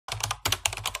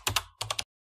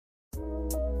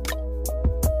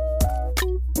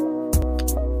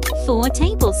4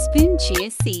 tablespoons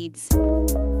chia seeds,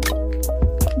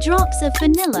 drops of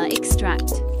vanilla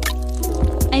extract,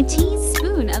 a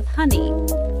teaspoon of honey,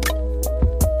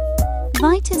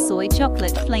 Vita soy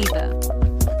chocolate flavor.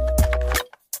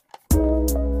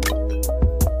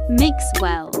 Mix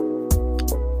well.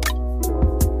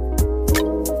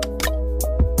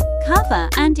 Cover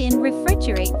and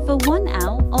refrigerate for 1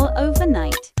 hour or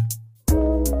overnight.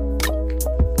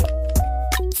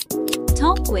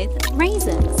 Top with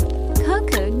raisins,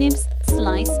 cocoa nibs,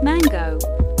 sliced mango.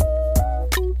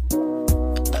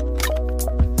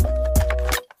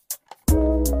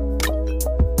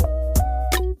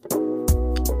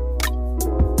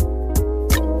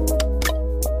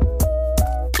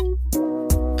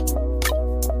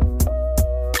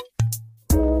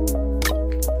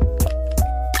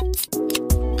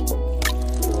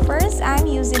 First, I'm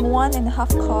using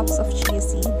 1.5 cups of chia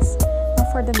seeds. Now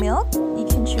for the milk, you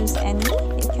can choose any.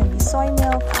 It can be soy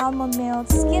milk, almond milk,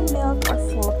 skim milk, or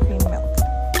full cream milk.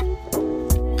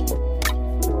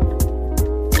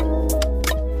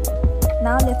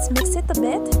 Now let's mix it a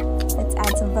bit. Let's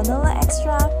add some vanilla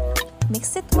extract.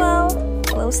 Mix it well,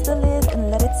 close the lid,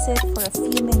 and let it sit for a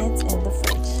few minutes in the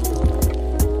fridge.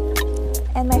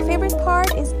 And my favorite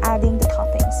part is adding the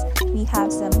toppings. We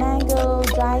have some mango,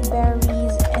 dried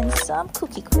berries, and some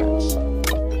cookie crunch.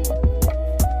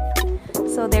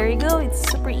 So there you go, it's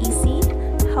super easy,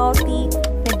 healthy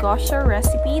negosyo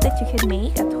recipe that you can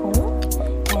make at home.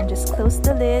 And just close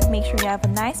the lid, make sure you have a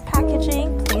nice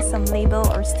packaging, place some label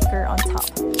or sticker on top.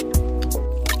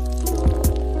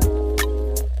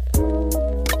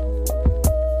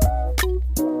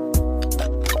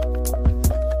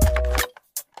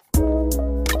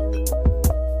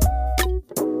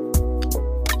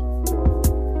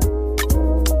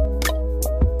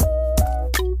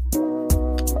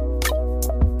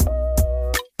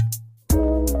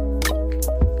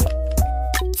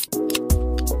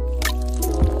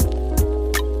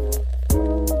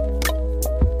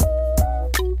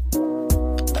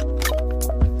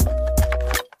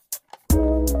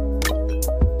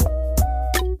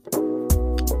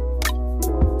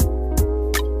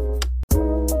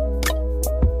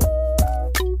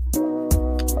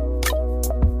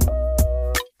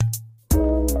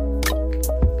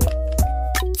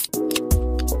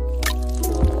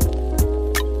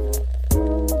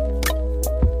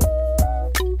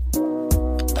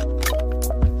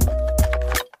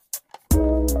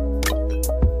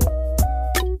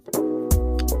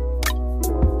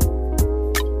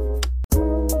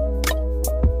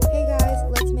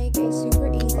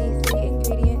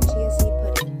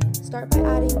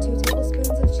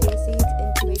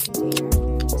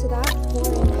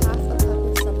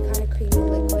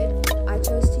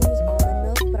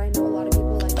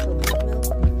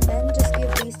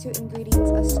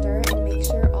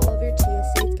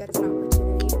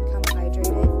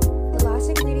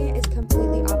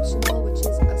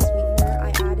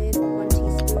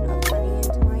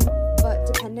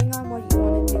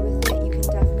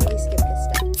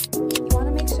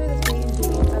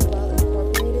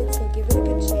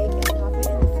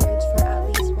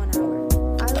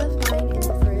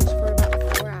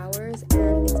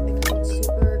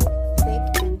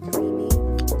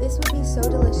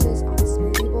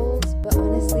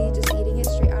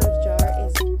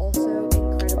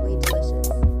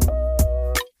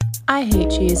 I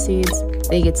hate chia seeds.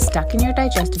 They get stuck in your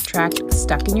digestive tract,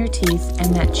 stuck in your teeth,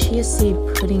 and that chia seed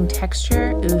pudding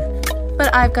texture, ugh.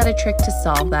 But I've got a trick to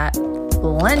solve that.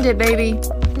 Blend it, baby!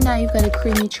 Now you've got a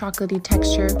creamy chocolatey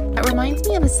texture that reminds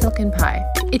me of a silken pie.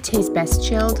 It tastes best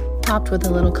chilled, topped with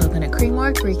a little coconut cream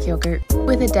or Greek yogurt,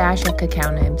 with a dash of cacao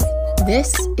nibs.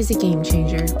 This is a game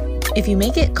changer. If you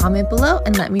make it, comment below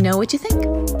and let me know what you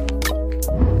think.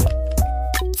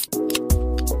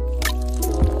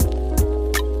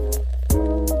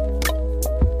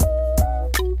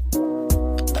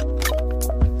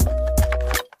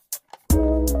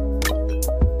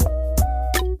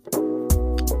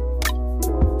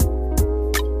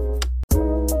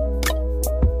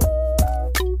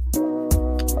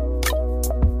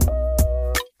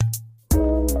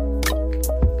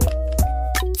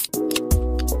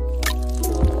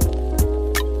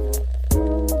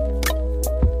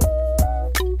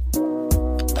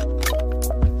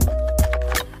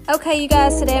 Okay, you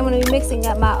guys, today I'm going to be mixing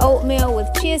up my oatmeal with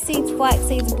chia seeds, flax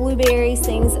seeds, blueberries,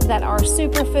 things that are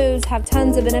superfoods, have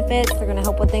tons of benefits. They're going to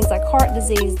help with things like heart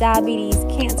disease, diabetes,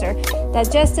 cancer,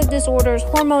 digestive disorders,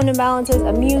 hormone imbalances,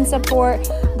 immune support.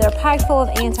 They're packed full of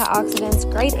antioxidants,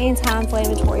 great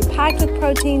anti-inflammatory, packed with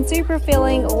protein, super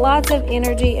filling, lots of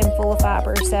energy, and full of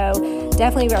fiber. So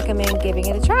definitely recommend giving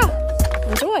it a try.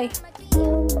 Enjoy.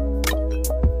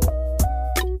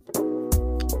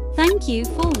 Thank you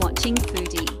for watching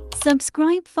Foodie.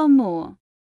 Subscribe for more.